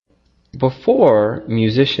Before,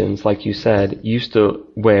 musicians, like you said, used to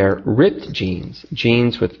wear ripped jeans,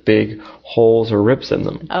 jeans with big holes or rips in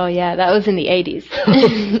them. Oh yeah, that was in the 80s.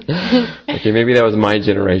 Okay, maybe that was my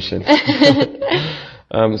generation.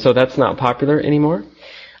 So that's not popular anymore?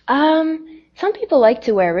 Some people like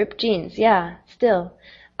to wear ripped jeans, yeah, still.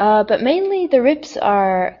 But mainly the rips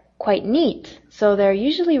are quite neat. So they're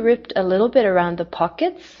usually ripped a little bit around the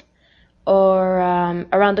pockets or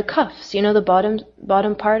around the cuffs, you know, the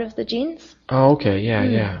bottom part of the jeans. Oh, okay, yeah,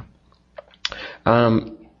 yeah.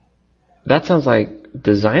 That sounds like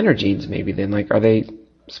designer jeans maybe then. Like, are they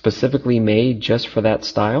specifically made just for that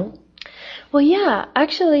style? Well, yeah,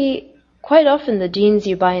 actually, quite often the jeans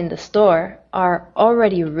you buy in the store are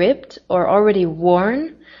already ripped or already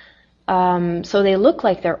worn, so they look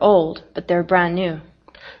like they're old, but they're brand new.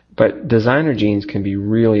 But designer jeans can be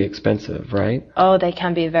really expensive, right? Oh, they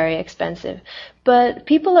can be very expensive. But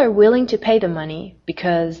people are willing to pay the money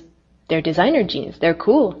because they're designer jeans. They're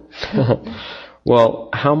cool. Well,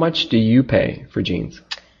 how much do you pay for jeans?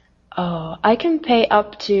 Oh, I can pay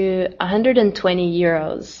up to 120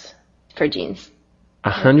 euros for jeans.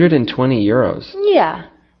 120 euros? Yeah.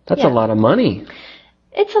 That's a lot of money.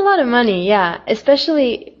 It's a lot of money, yeah,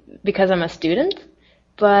 especially because I'm a student.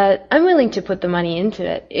 But I'm willing to put the money into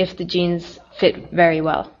it if the jeans fit very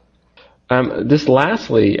well. This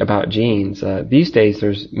lastly about jeans. These days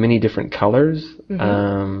there's many different colors.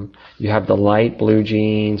 You have the light blue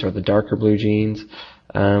jeans or the darker blue jeans.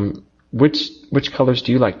 Which colors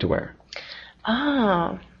do you like to wear?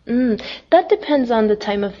 That depends on the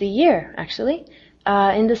time of the year, actually.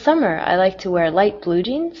 In the summer, I like to wear light blue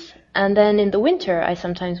jeans. And then in the winter, I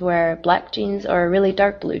sometimes wear black jeans or really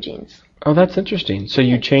dark blue jeans. Oh, that's interesting. So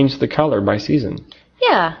you change the color by season?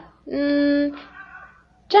 Yeah.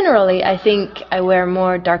 Generally, I think I wear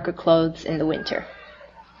more darker clothes in the winter.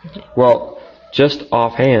 Well, just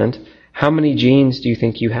offhand, how many jeans do you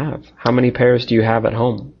think you have? How many pairs do you have at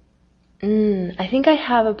home? I think I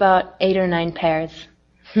have about 8 or 9 pairs.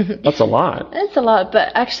 That's a lot. That's a lot,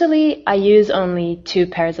 but actually I use only 2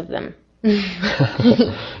 pairs of them.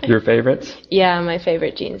 Your favorites? Yeah, my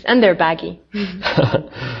favorite jeans. And they're baggy.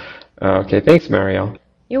 Okay, thanks, Mariel.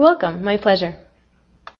 You're welcome. My pleasure.